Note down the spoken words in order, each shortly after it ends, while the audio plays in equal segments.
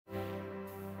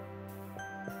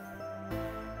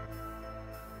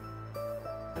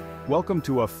Welcome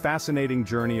to a fascinating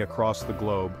journey across the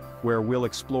globe, where we'll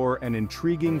explore an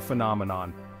intriguing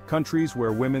phenomenon: countries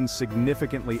where women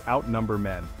significantly outnumber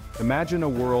men. Imagine a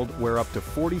world where up to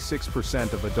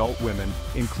 46% of adult women,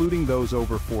 including those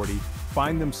over 40,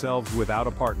 find themselves without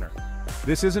a partner.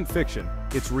 This isn't fiction,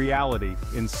 it's reality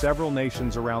in several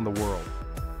nations around the world.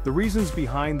 The reasons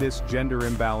behind this gender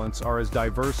imbalance are as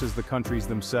diverse as the countries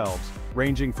themselves,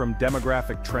 ranging from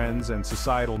demographic trends and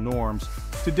societal norms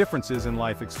to differences in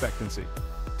life expectancy.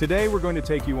 Today we're going to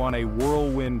take you on a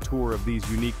whirlwind tour of these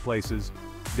unique places,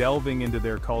 delving into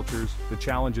their cultures, the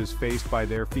challenges faced by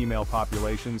their female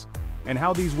populations, and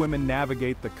how these women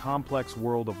navigate the complex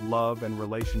world of love and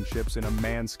relationships in a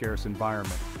man-scarce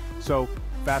environment. So,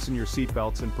 fasten your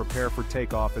seatbelts and prepare for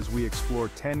takeoff as we explore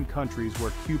 10 countries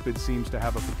where Cupid seems to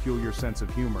have a peculiar sense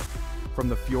of humor. From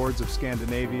the fjords of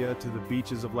Scandinavia to the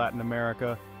beaches of Latin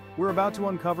America, we're about to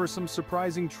uncover some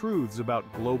surprising truths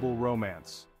about global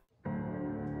romance.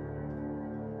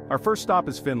 Our first stop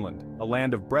is Finland, a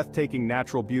land of breathtaking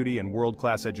natural beauty and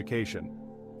world-class education.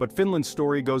 But Finland's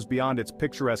story goes beyond its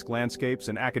picturesque landscapes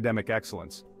and academic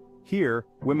excellence. Here,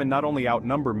 women not only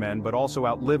outnumber men but also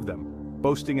outlive them,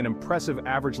 boasting an impressive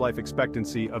average life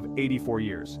expectancy of 84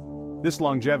 years. This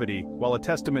longevity, while a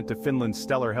testament to Finland's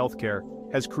stellar healthcare,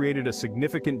 has created a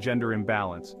significant gender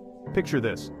imbalance. Picture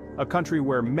this: a country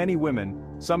where many women,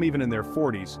 some even in their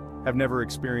 40s, have never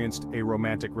experienced a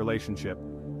romantic relationship.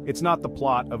 It's not the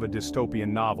plot of a dystopian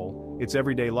novel, it's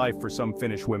everyday life for some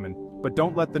Finnish women. But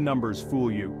don't let the numbers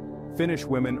fool you. Finnish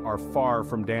women are far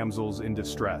from damsels in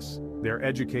distress. They're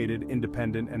educated,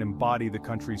 independent, and embody the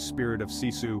country's spirit of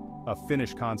sisu, a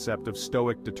Finnish concept of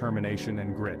stoic determination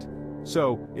and grit.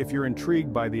 So, if you're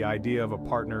intrigued by the idea of a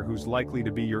partner who's likely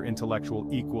to be your intellectual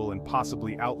equal and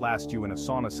possibly outlast you in a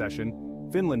sauna session,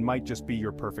 Finland might just be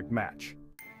your perfect match.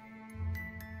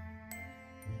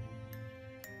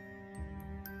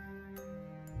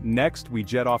 Next, we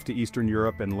jet off to Eastern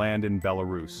Europe and land in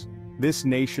Belarus. This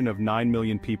nation of 9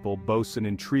 million people boasts an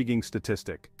intriguing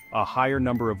statistic: a higher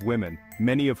number of women,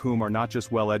 many of whom are not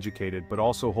just well-educated but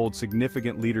also hold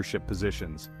significant leadership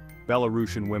positions.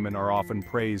 Belarusian women are often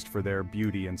praised for their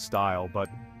beauty and style, but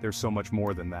there's so much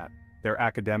more than that. They're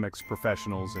academics,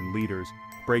 professionals, and leaders,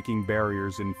 breaking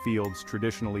barriers in fields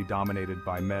traditionally dominated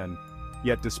by men.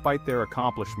 Yet despite their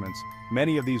accomplishments,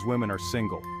 many of these women are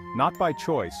single, not by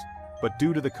choice, but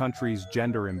due to the country's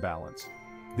gender imbalance.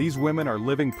 These women are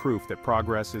living proof that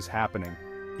progress is happening,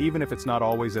 even if it's not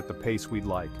always at the pace we'd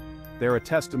like. They're a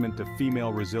testament to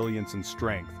female resilience and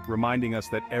strength, reminding us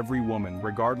that every woman,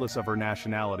 regardless of her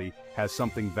nationality, has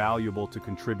something valuable to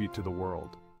contribute to the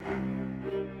world.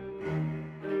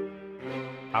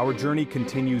 Our journey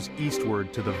continues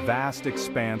eastward to the vast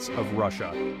expanse of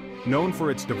Russia. Known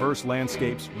for its diverse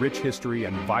landscapes, rich history,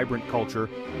 and vibrant culture,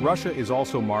 Russia is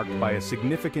also marked by a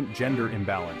significant gender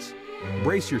imbalance.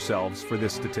 Brace yourselves for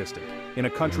this statistic. In a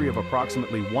country of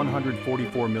approximately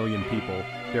 144 million people,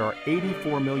 there are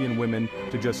 84 million women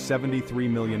to just 73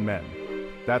 million men.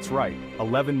 That's right,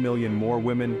 11 million more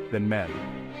women than men.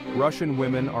 Russian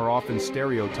women are often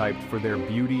stereotyped for their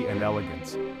beauty and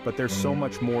elegance, but they're so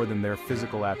much more than their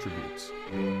physical attributes.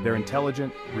 They're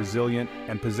intelligent, resilient,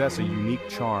 and possess a unique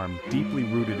charm deeply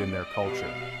rooted in their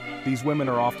culture. These women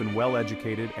are often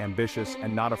well-educated, ambitious,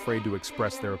 and not afraid to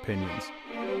express their opinions.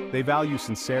 They value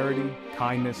sincerity,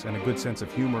 kindness, and a good sense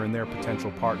of humor in their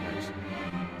potential partners.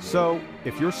 So,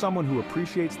 if you're someone who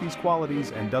appreciates these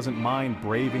qualities and doesn't mind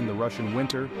braving the Russian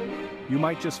winter, you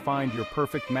might just find your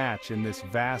perfect match in this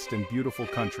vast and beautiful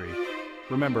country.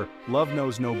 Remember, love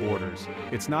knows no borders.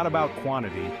 It's not about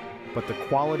quantity, but the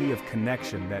quality of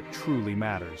connection that truly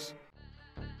matters.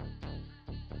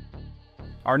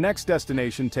 Our next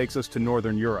destination takes us to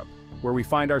Northern Europe, where we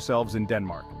find ourselves in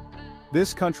Denmark.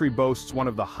 This country boasts one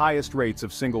of the highest rates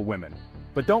of single women,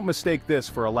 but don't mistake this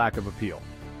for a lack of appeal.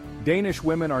 Danish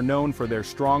women are known for their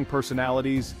strong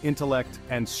personalities, intellect,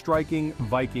 and striking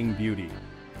Viking beauty.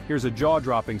 Here's a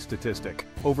jaw-dropping statistic: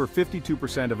 over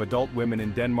 52% of adult women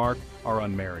in Denmark are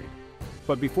unmarried.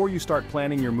 But before you start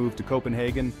planning your move to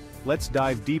Copenhagen, let's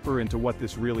dive deeper into what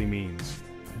this really means.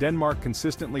 Denmark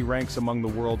consistently ranks among the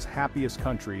world's happiest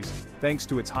countries, thanks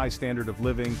to its high standard of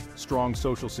living, strong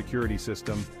social security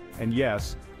system, and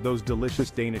yes, those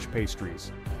delicious Danish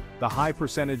pastries. The high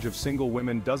percentage of single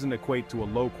women doesn't equate to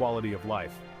a low quality of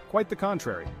life. Quite the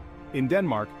contrary. In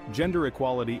Denmark, gender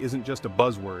equality isn't just a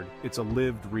buzzword, it's a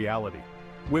lived reality.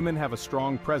 Women have a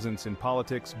strong presence in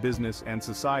politics, business, and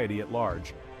society at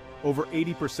large. Over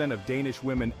 80% of Danish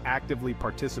women actively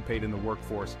participate in the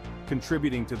workforce,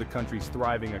 contributing to the country's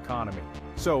thriving economy.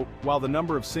 So, while the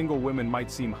number of single women might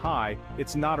seem high,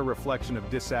 it's not a reflection of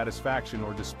dissatisfaction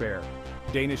or despair.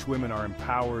 Danish women are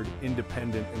empowered,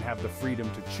 independent, and have the freedom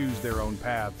to choose their own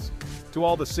paths. To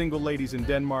all the single ladies in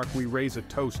Denmark, we raise a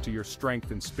toast to your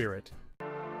strength and spirit.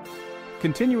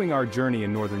 Continuing our journey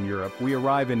in Northern Europe, we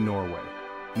arrive in Norway.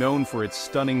 Known for its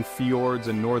stunning fjords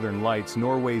and northern lights,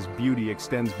 Norway's beauty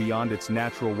extends beyond its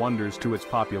natural wonders to its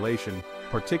population,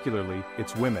 particularly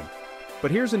its women.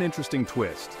 But here's an interesting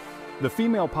twist. The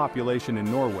female population in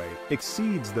Norway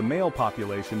exceeds the male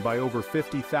population by over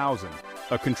 50,000.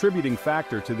 A contributing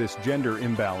factor to this gender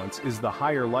imbalance is the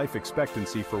higher life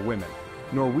expectancy for women.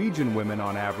 Norwegian women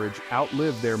on average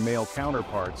outlive their male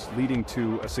counterparts, leading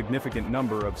to a significant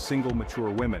number of single mature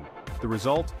women. The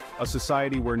result? A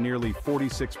society where nearly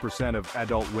 46% of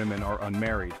adult women are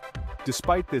unmarried.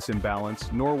 Despite this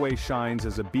imbalance, Norway shines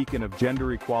as a beacon of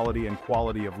gender equality and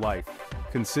quality of life,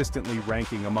 consistently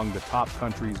ranking among the top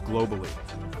countries globally.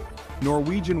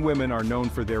 Norwegian women are known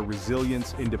for their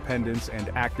resilience, independence, and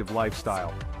active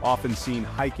lifestyle, often seen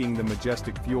hiking the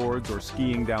majestic fjords or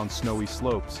skiing down snowy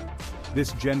slopes.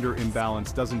 This gender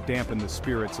imbalance doesn't dampen the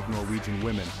spirits of Norwegian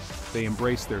women. They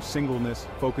embrace their singleness,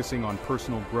 focusing on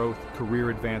personal growth, career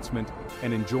advancement,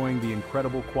 and enjoying the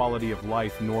incredible quality of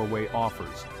life Norway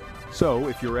offers. So,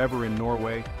 if you're ever in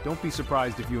Norway, don't be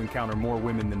surprised if you encounter more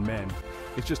women than men.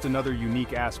 It's just another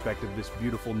unique aspect of this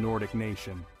beautiful Nordic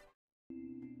nation.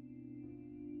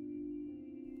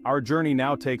 Our journey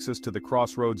now takes us to the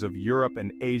crossroads of Europe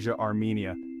and Asia,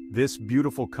 Armenia. This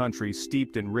beautiful country,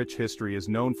 steeped in rich history, is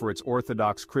known for its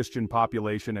Orthodox Christian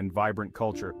population and vibrant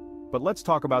culture. But let's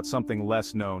talk about something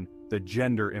less known, the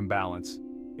gender imbalance.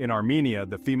 In Armenia,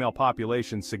 the female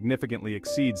population significantly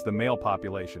exceeds the male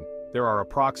population. There are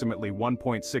approximately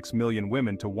 1.6 million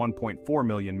women to 1.4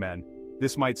 million men.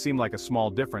 This might seem like a small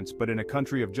difference, but in a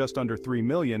country of just under 3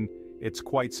 million, it's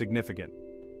quite significant.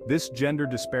 This gender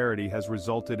disparity has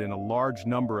resulted in a large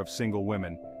number of single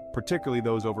women, particularly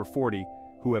those over 40,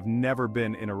 who have never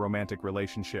been in a romantic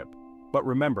relationship. But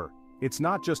remember, it's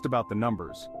not just about the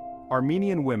numbers.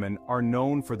 Armenian women are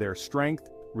known for their strength,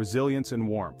 resilience, and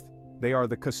warmth. They are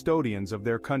the custodians of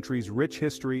their country's rich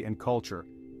history and culture,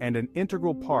 and an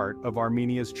integral part of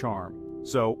Armenia's charm.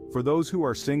 So, for those who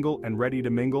are single and ready to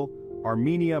mingle,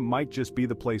 Armenia might just be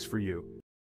the place for you.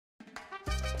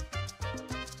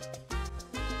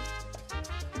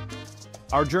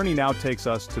 Our journey now takes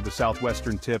us to the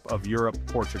southwestern tip of Europe,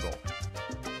 Portugal.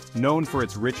 Known for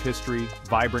its rich history,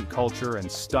 vibrant culture, and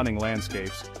stunning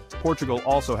landscapes, Portugal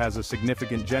also has a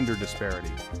significant gender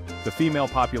disparity. The female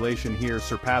population here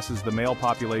surpasses the male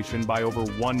population by over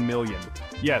 1 million.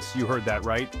 Yes, you heard that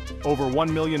right. Over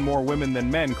 1 million more women than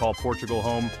men call Portugal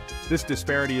home. This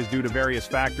disparity is due to various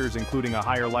factors, including a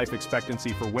higher life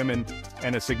expectancy for women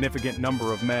and a significant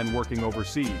number of men working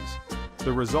overseas.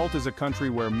 The result is a country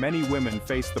where many women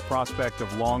face the prospect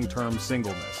of long-term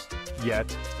singleness.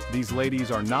 Yet, these ladies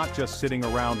are not just sitting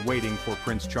around waiting for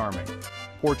Prince Charming.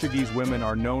 Portuguese women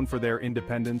are known for their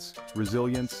independence,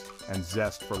 resilience, and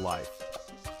zest for life.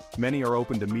 Many are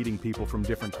open to meeting people from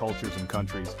different cultures and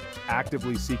countries,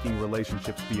 actively seeking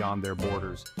relationships beyond their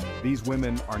borders. These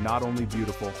women are not only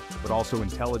beautiful, but also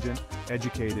intelligent,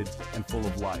 educated, and full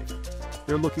of life.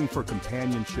 They're looking for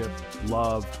companionship,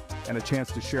 love, and a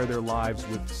chance to share their lives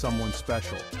with someone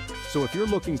special. So if you're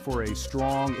looking for a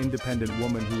strong, independent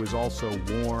woman who is also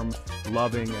warm,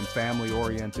 loving, and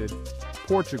family-oriented,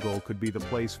 Portugal could be the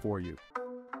place for you.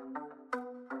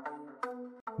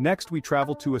 Next, we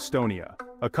travel to Estonia,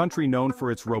 a country known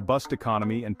for its robust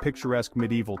economy and picturesque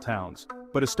medieval towns.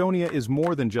 But Estonia is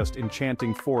more than just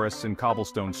enchanting forests and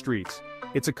cobblestone streets.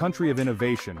 It's a country of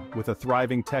innovation, with a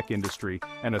thriving tech industry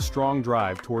and a strong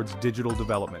drive towards digital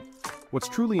development. What's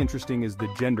truly interesting is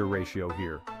the gender ratio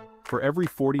here. For every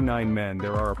 49 men,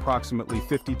 there are approximately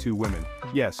 52 women.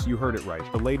 Yes, you heard it right.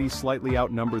 The ladies slightly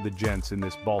outnumber the gents in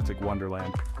this Baltic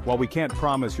wonderland. While we can't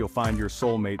promise you'll find your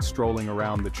soulmate strolling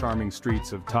around the charming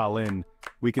streets of Tallinn,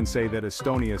 we can say that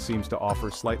Estonia seems to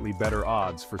offer slightly better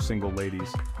odds for single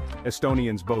ladies.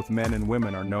 Estonians, both men and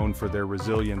women, are known for their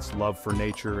resilience, love for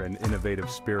nature, and innovative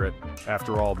spirit.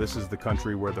 After all, this is the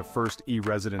country where the first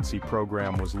e-residency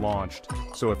program was launched.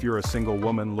 So if you're a single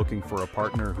woman looking for a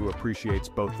partner who appreciates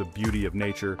both the beauty of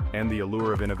nature and the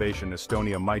allure of innovation,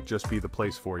 Estonia might just be the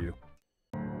place for you.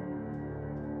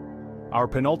 Our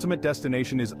penultimate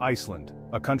destination is Iceland,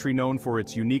 a country known for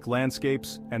its unique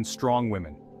landscapes and strong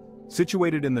women.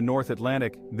 Situated in the North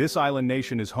Atlantic, this island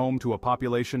nation is home to a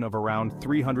population of around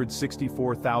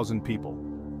 364,000 people.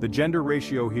 The gender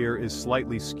ratio here is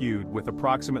slightly skewed, with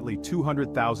approximately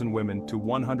 200,000 women to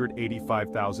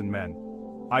 185,000 men.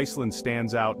 Iceland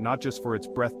stands out not just for its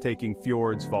breathtaking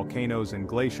fjords, volcanoes, and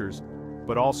glaciers,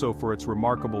 but also for its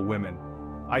remarkable women.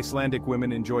 Icelandic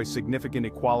women enjoy significant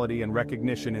equality and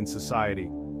recognition in society.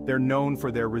 They're known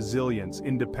for their resilience,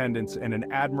 independence, and an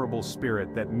admirable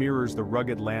spirit that mirrors the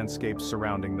rugged landscapes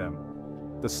surrounding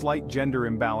them. The slight gender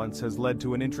imbalance has led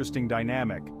to an interesting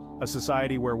dynamic, a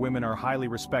society where women are highly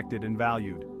respected and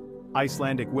valued.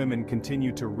 Icelandic women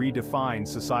continue to redefine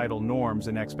societal norms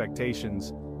and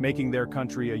expectations, making their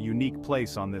country a unique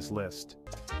place on this list.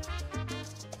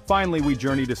 Finally, we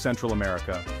journey to Central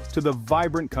America, to the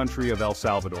vibrant country of El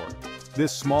Salvador.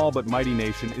 This small but mighty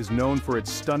nation is known for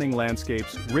its stunning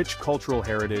landscapes, rich cultural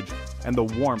heritage, and the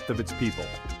warmth of its people.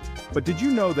 But did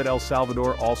you know that El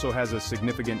Salvador also has a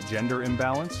significant gender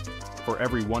imbalance? For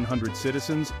every 100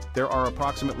 citizens, there are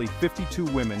approximately 52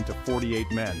 women to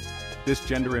 48 men. This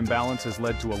gender imbalance has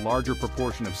led to a larger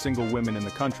proportion of single women in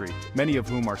the country, many of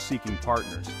whom are seeking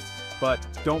partners. But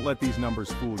don't let these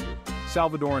numbers fool you.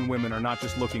 Salvadoran women are not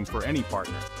just looking for any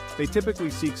partner. They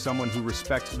typically seek someone who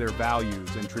respects their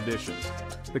values and traditions.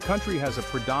 The country has a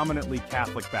predominantly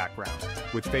Catholic background,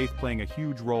 with faith playing a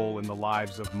huge role in the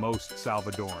lives of most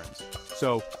Salvadorans.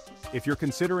 So, if you're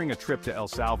considering a trip to El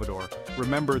Salvador,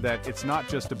 remember that it's not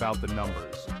just about the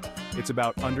numbers. It's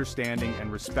about understanding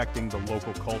and respecting the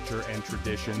local culture and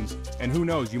traditions, and who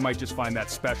knows, you might just find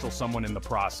that special someone in the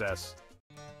process.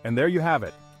 And there you have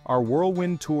it, our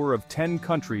whirlwind tour of 10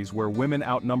 countries where women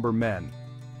outnumber men.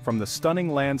 From the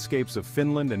stunning landscapes of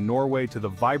Finland and Norway to the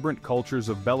vibrant cultures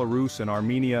of Belarus and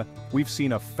Armenia, we've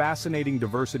seen a fascinating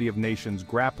diversity of nations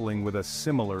grappling with a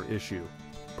similar issue.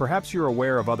 Perhaps you're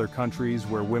aware of other countries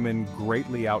where women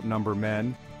greatly outnumber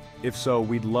men? If so,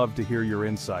 we'd love to hear your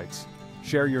insights.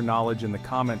 Share your knowledge in the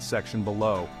comments section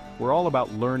below. We're all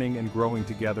about learning and growing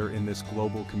together in this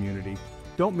global community.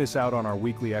 Don't miss out on our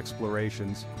weekly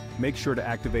explorations. Make sure to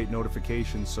activate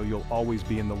notifications so you'll always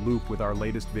be in the loop with our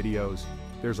latest videos.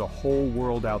 There's a whole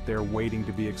world out there waiting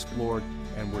to be explored,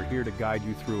 and we're here to guide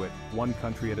you through it, one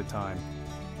country at a time.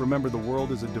 Remember, the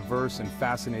world is a diverse and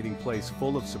fascinating place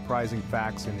full of surprising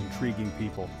facts and intriguing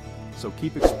people. So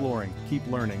keep exploring, keep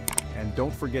learning, and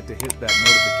don't forget to hit that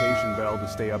notification bell to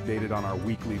stay updated on our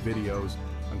weekly videos.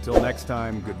 Until next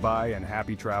time, goodbye and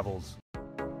happy travels.